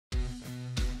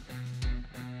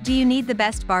Do you need the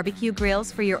best barbecue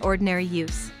grills for your ordinary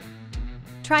use?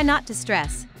 Try not to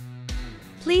stress.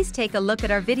 Please take a look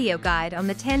at our video guide on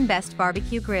the 10 best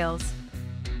barbecue grills.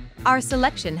 Our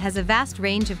selection has a vast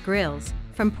range of grills,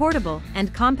 from portable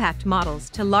and compact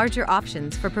models to larger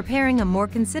options for preparing a more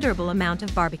considerable amount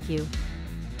of barbecue.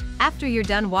 After you're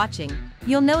done watching,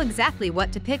 you'll know exactly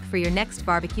what to pick for your next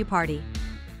barbecue party.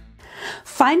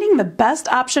 Finding the best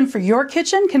option for your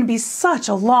kitchen can be such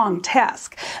a long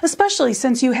task, especially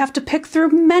since you have to pick through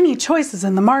many choices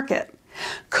in the market.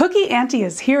 Kcomotee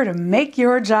is here to make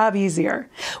your job easier.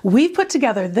 We've put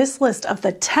together this list of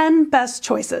the 10 best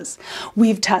choices.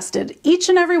 We've tested each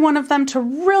and every one of them to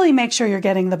really make sure you're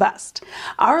getting the best.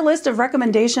 Our list of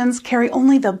recommendations carry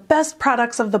only the best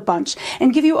products of the bunch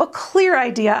and give you a clear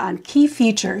idea on key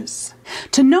features.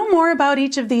 To know more about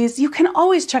each of these, you can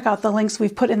always check out the links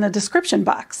we've put in the description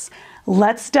box.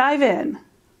 Let's dive in.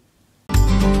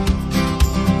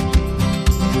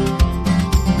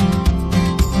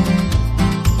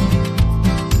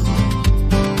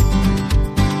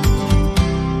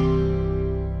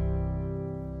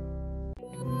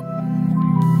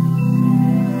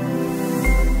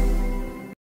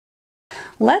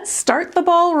 Let's start the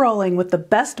ball rolling with the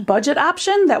best budget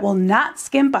option that will not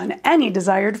skimp on any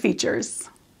desired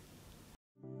features.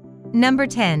 Number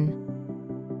 10.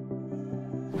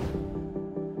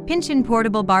 Pinshion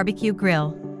Portable Barbecue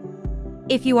Grill.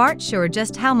 If you aren't sure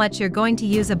just how much you're going to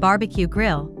use a barbecue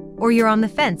grill, or you're on the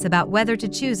fence about whether to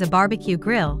choose a barbecue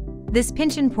grill, this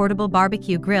Pinshion Portable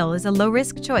Barbecue Grill is a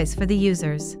low-risk choice for the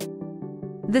users.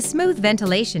 The smooth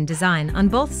ventilation design on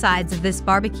both sides of this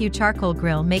barbecue charcoal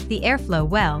grill make the airflow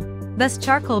well, thus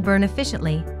charcoal burn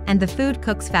efficiently, and the food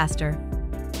cooks faster.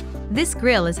 This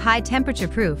grill is high temperature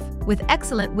proof, with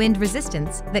excellent wind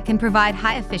resistance that can provide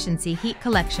high-efficiency heat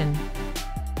collection.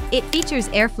 It features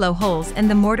airflow holes and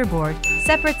the mortarboard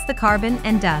separates the carbon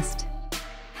and dust.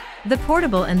 The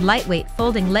portable and lightweight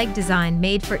folding leg design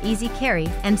made for easy carry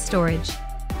and storage.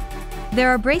 There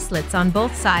are bracelets on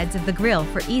both sides of the grill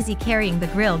for easy carrying. The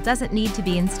grill doesn't need to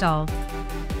be installed.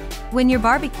 When you're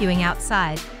barbecuing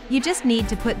outside, you just need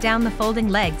to put down the folding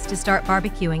legs to start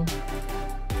barbecuing.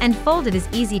 And fold it is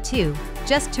easy too,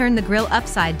 just turn the grill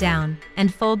upside down,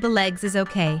 and fold the legs is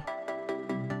okay.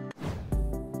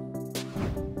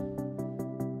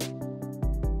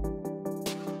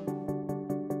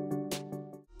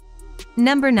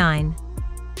 Number 9.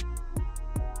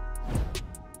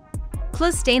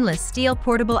 Kklu Stainless Steel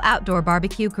Portable Outdoor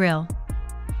Barbecue Grill.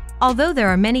 Although there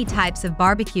are many types of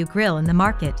barbecue grill in the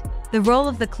market, the role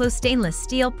of the Kklu Stainless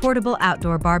Steel Portable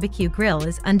Outdoor Barbecue Grill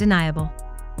is undeniable.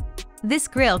 This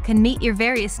grill can meet your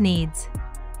various needs.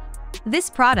 This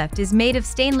product is made of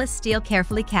stainless steel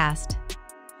carefully cast.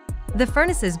 The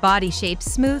furnace's body shape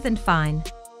smooth and fine.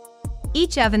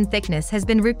 Each oven thickness has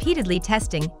been repeatedly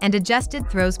testing and adjusted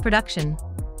through production.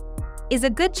 Is a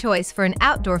good choice for an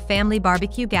outdoor family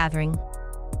barbecue gathering.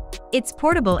 Its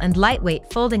portable and lightweight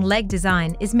folding leg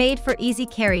design is made for easy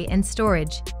carry and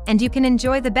storage, and you can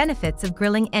enjoy the benefits of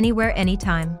grilling anywhere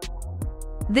anytime.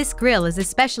 This grill is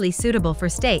especially suitable for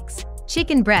steaks,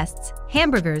 chicken breasts,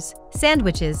 hamburgers,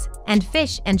 sandwiches, and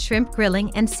fish and shrimp grilling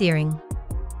and searing.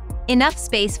 Enough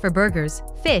space for burgers,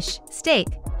 fish, steak,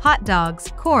 hot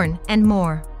dogs, corn, and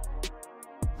more.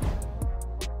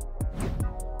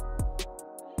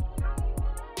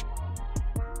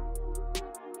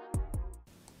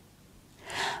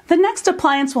 The next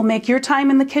appliance will make your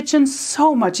time in the kitchen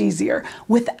so much easier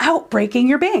without breaking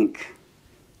your bank.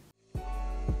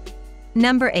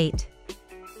 Number 8.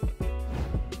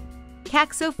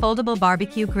 Kacsoo Foldable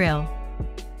Barbecue Grill.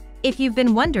 If you've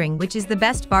been wondering which is the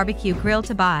best barbecue grill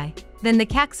to buy, then the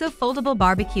Kacsoo Foldable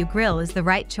Barbecue Grill is the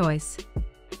right choice.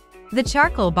 The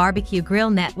charcoal barbecue grill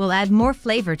net will add more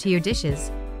flavor to your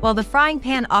dishes, while the frying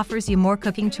pan offers you more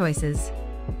cooking choices.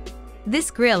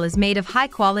 This grill is made of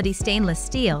high-quality stainless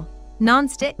steel,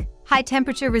 non-stick,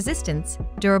 high-temperature resistance,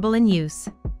 durable in use.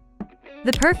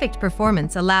 The perfect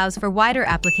performance allows for wider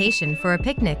application for a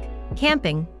picnic,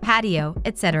 camping, patio,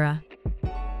 etc.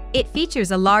 It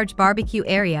features a large barbecue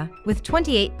area with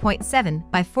 28.7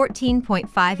 by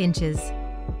 14.5 inches.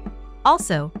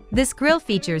 Also, this grill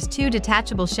features 2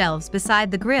 detachable shelves beside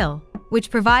the grill,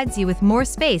 which provides you with more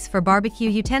space for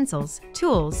barbecue utensils,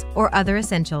 tools, or other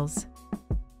essentials.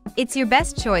 It's your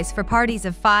best choice for parties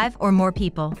of 5 or more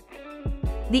people.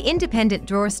 The independent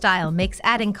drawer style makes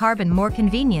adding carbon more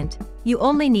convenient. You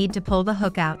only need to pull the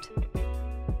hook out,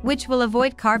 which will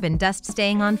avoid carbon dust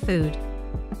staying on food.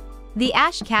 The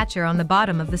ash catcher on the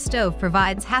bottom of the stove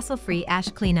provides hassle-free ash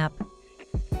cleanup.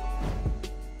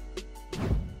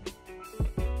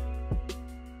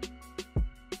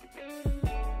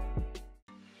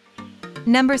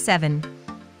 Number 7.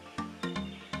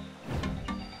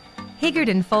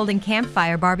 Higarden Folding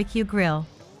Campfire Barbecue Grill.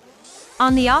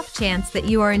 On the off chance that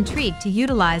you are intrigued to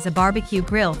utilize a barbecue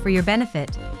grill for your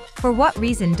benefit, for what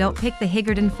reason don't pick the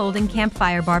Higarden Folding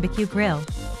Campfire Barbecue Grill?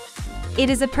 It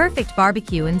is a perfect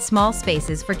barbecue in small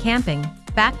spaces for camping,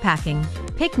 backpacking,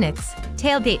 picnics,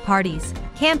 tailgate parties,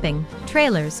 camping,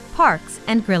 trailers, parks,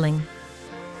 and grilling.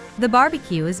 The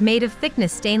barbecue is made of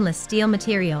thickness stainless steel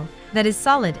material that is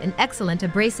solid and excellent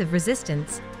abrasive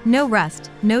resistance, no rust,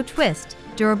 no twist,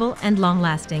 durable and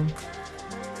long-lasting.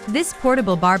 This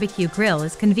portable barbecue grill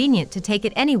is convenient to take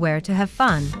it anywhere to have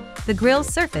fun. The grill's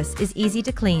surface is easy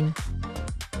to clean.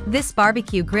 This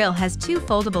barbecue grill has 2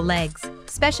 foldable legs,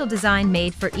 special design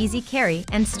made for easy carry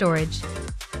and storage.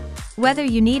 Whether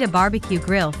you need a barbecue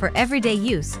grill for everyday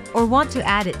use or want to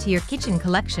add it to your kitchen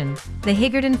collection, the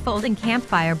Higarden Folding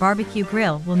Campfire Barbecue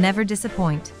Grill will never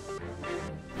disappoint.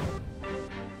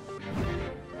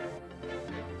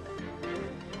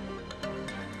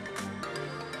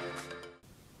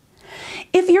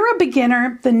 If you're a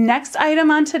beginner, the next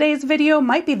item on today's video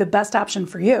might be the best option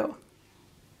for you.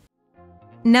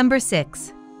 Number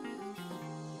 6.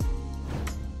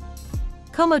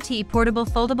 Kcomotee Portable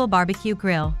Foldable Barbecue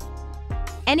Grill.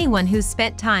 Anyone who's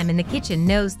spent time in the kitchen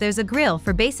knows there's a grill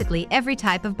for basically every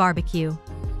type of barbecue.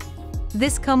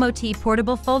 This Kcomotee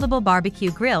Portable Foldable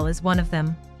Barbecue Grill is one of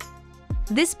them.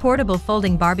 This portable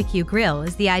folding barbecue grill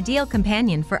is the ideal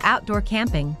companion for outdoor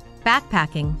camping,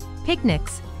 backpacking,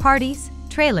 picnics, parties,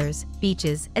 trailers,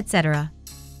 beaches, etc.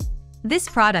 This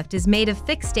product is made of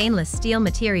thick stainless steel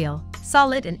material,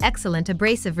 solid and excellent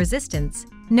abrasive resistance,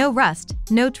 no rust,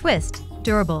 no twist,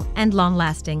 durable and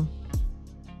long-lasting.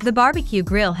 The barbecue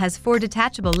grill has 4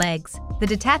 detachable legs, the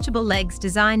detachable legs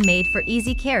design made for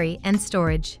easy carry and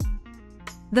storage.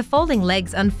 The folding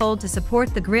legs unfold to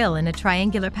support the grill in a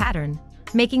triangular pattern,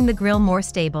 making the grill more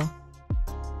stable.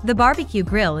 The barbecue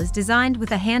grill is designed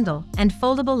with a handle and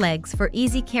foldable legs for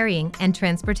easy carrying and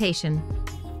transportation.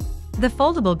 The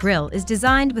foldable grill is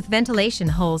designed with ventilation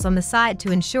holes on the side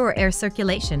to ensure air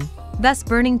circulation, thus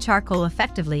burning charcoal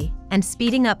effectively and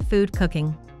speeding up food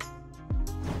cooking.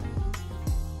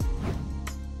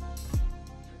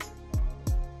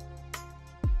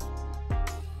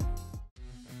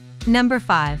 Number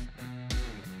 5.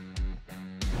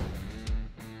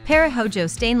 Pinshion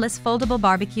Stainless Foldable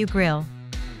Barbecue Grill.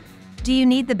 Do you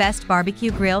need the best barbecue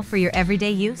grill for your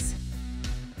everyday use?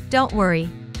 Don't worry.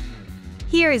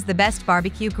 Here is the best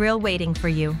barbecue grill waiting for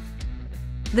you.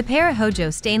 The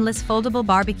Pinshion Stainless Foldable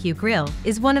Barbecue Grill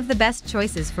is one of the best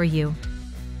choices for you.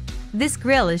 This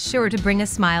grill is sure to bring a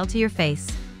smile to your face.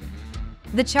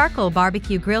 The charcoal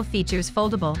barbecue grill features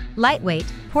foldable, lightweight,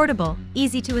 portable,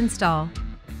 easy to install.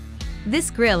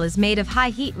 This grill is made of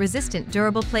high-heat resistant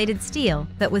durable plated steel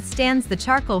that withstands the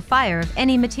charcoal fire of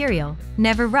any material,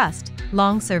 never rust,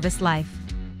 long service life.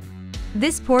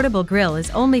 This portable grill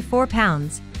is only 4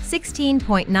 pounds,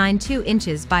 16.92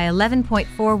 inches by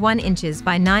 11.41 inches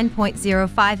by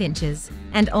 9.05 inches,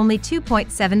 and only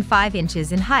 2.75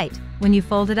 inches in height when you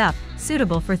fold it up,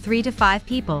 suitable for 3 to 5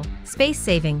 people,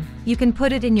 space-saving. You can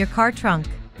put it in your car trunk.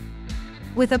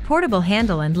 With a portable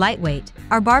handle and lightweight,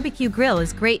 our barbecue grill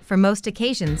is great for most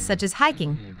occasions such as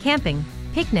hiking, camping,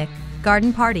 picnic,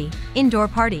 garden party, indoor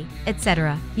party,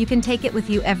 etc. You can take it with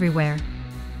you everywhere.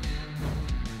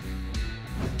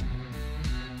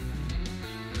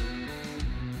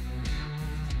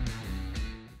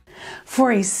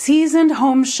 For a seasoned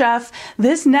home chef,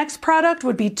 this next product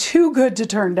would be too good to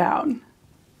turn down.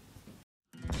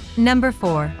 Number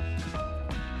 4.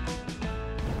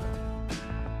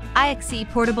 Kacsoo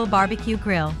Portable Barbecue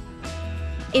Grill.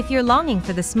 If you're longing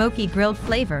for the smoky grilled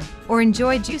flavor or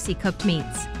enjoy juicy cooked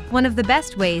meats, one of the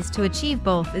best ways to achieve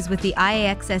both is with the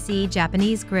Kacsoo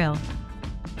Japanese grill.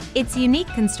 Its unique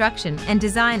construction and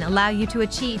design allow you to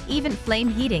achieve even flame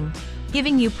heating,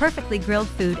 giving you perfectly grilled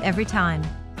food every time.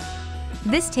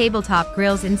 This tabletop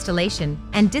grill's installation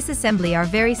and disassembly are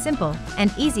very simple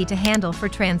and easy to handle for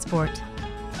transport.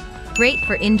 Great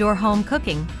for indoor home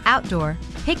cooking, outdoor,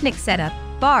 picnic setup,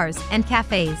 bars, and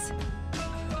cafes.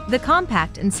 The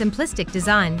compact and simplistic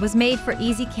design was made for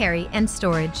easy carry and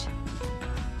storage.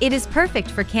 It is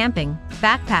perfect for camping,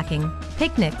 backpacking,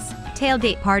 picnics,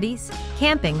 tailgate parties,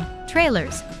 camping,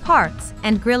 trailers, parks,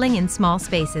 and grilling in small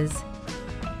spaces.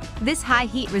 This high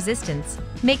heat resistance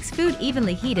makes food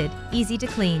evenly heated, easy to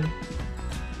clean.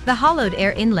 The hollowed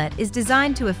air inlet is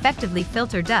designed to effectively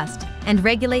filter dust and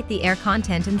regulate the air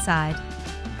content inside.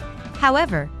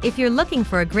 However, if you're looking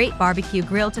for a great barbecue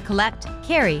grill to collect,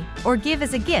 carry, or give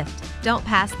as a gift, don't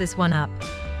pass this one up.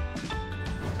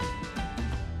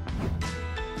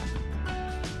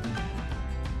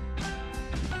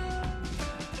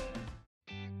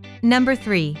 Number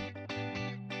 3.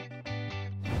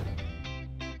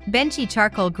 Benchy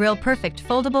Charcoal Grill Perfect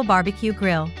Foldable Barbecue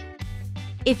Grill.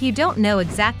 If you don't know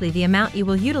exactly the amount you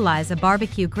will utilize a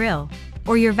barbecue grill,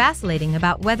 or you're vacillating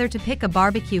about whether to pick a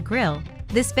barbecue grill,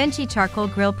 this Benchy Charcoal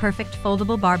Grill Perfect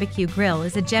Foldable Barbecue Grill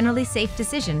is a generally safe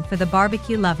decision for the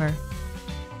barbecue lover.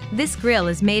 This grill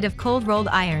is made of cold rolled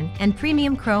iron and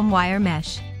premium chrome wire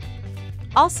mesh.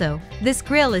 Also, this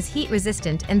grill is heat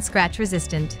resistant and scratch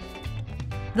resistant.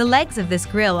 The legs of this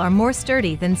grill are more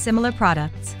sturdy than similar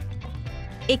products.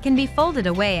 It can be folded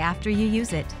away after you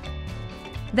use it.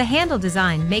 The handle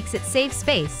design makes it save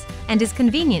space and is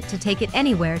convenient to take it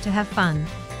anywhere to have fun.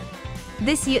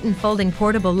 This Yuten folding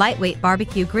portable lightweight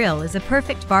barbecue grill is a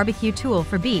perfect barbecue tool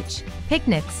for beach,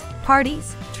 picnics,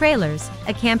 parties, trailers,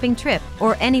 a camping trip,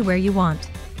 or anywhere you want.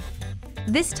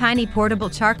 This tiny portable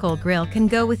charcoal grill can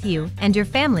go with you and your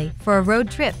family for a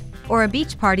road trip or a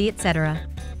beach party, etc.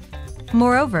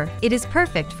 Moreover, it is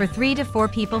perfect for 3 to 4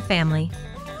 people family.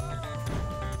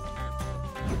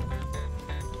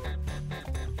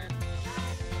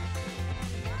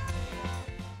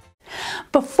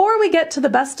 Before we get to the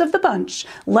best of the bunch,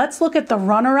 let's look at the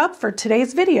runner-up for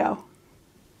today's video.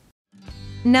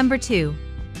 Number 2.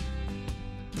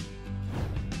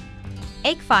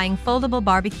 Kcomotee Foldable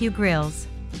Barbecue Grills.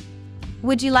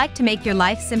 Would you like to make your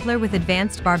life simpler with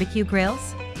advanced barbecue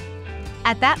grills?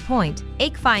 At that point,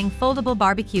 Kcomotee Foldable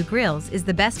Barbecue Grills is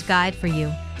the best guide for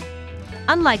you.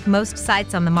 Unlike most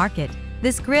sites on the market,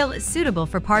 this grill is suitable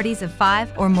for parties of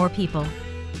 5 or more people.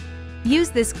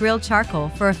 Use this grill charcoal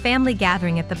for a family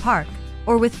gathering at the park,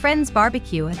 or with friends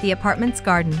barbecue at the apartment's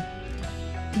garden.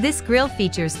 This grill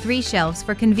features 3 shelves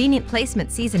for convenient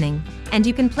placement seasoning, and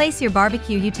you can place your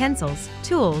barbecue utensils,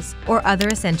 tools, or other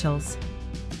essentials.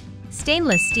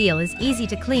 Stainless steel is easy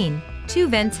to clean, 2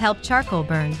 vents help charcoal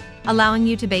burn, allowing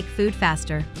you to bake food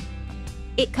faster.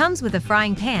 It comes with a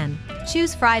frying pan,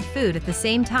 choose fried food at the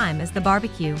same time as the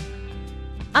barbecue.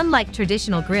 Unlike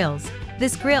traditional grills,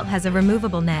 this grill has a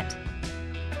removable net.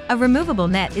 A removable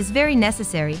net is very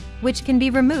necessary, which can be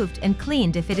removed and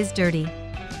cleaned if it is dirty.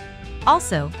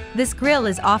 Also, this grill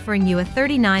is offering you a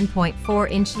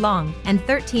 39.4-inch long and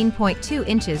 13.2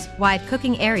 inches wide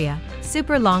cooking area,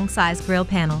 super long size grill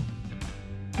panel.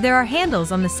 There are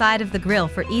handles on the side of the grill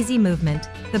for easy movement,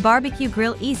 the barbecue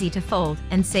grill easy to fold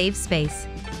and save space.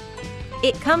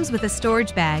 It comes with a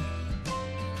storage bag.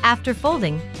 After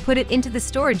folding, put it into the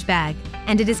storage bag,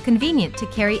 and it is convenient to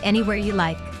carry anywhere you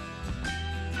like.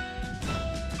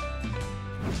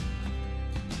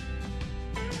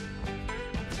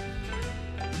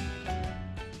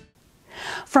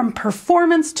 From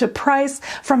performance to price,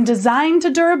 from design to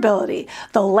durability,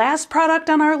 the last product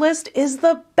on our list is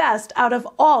the best out of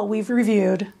all we've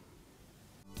reviewed.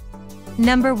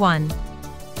 Number 1.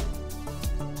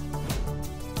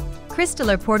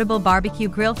 Crystaller Portable Barbecue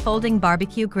Grill Folding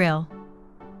Barbecue Grill.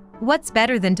 What's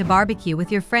better than to barbecue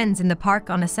with your friends in the park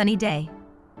on a sunny day?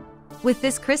 With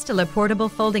this Crystaller Portable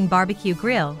Folding Barbecue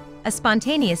Grill, a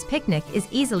spontaneous picnic is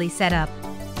easily set up.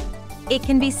 It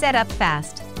can be set up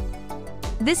fast.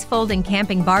 This folding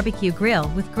camping barbecue grill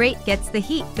with grate gets the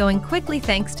heat going quickly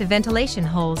thanks to ventilation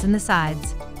holes in the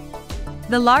sides.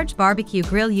 The large barbecue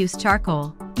grill uses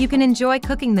charcoal. You can enjoy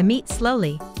cooking the meat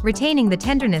slowly, retaining the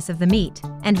tenderness of the meat,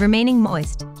 and remaining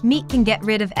moist. Meat can get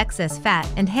rid of excess fat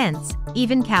and hence,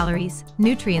 even calories,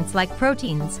 nutrients like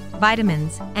proteins,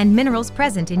 vitamins, and minerals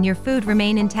present in your food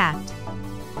remain intact.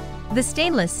 The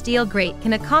stainless steel grate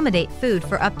can accommodate food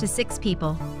for up to 6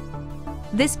 people.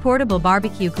 This portable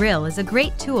barbecue grill is a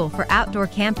great tool for outdoor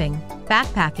camping,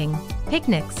 backpacking,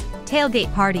 picnics,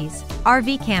 tailgate parties,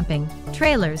 RV camping,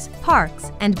 trailers, parks,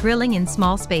 and grilling in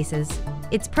small spaces.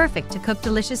 It's perfect to cook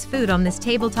delicious food on this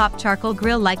tabletop charcoal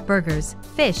grill like burgers,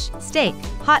 fish, steak,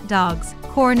 hot dogs,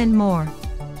 corn, and more.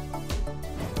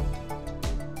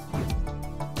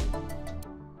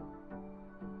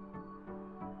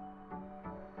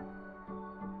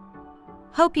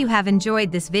 Hope you have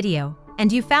enjoyed this video,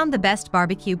 and you found the best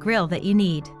barbecue grill that you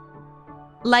need.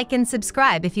 Like and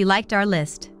subscribe if you liked our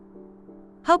list.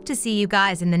 Hope to see you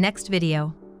guys in the next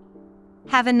video.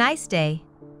 Have a nice day.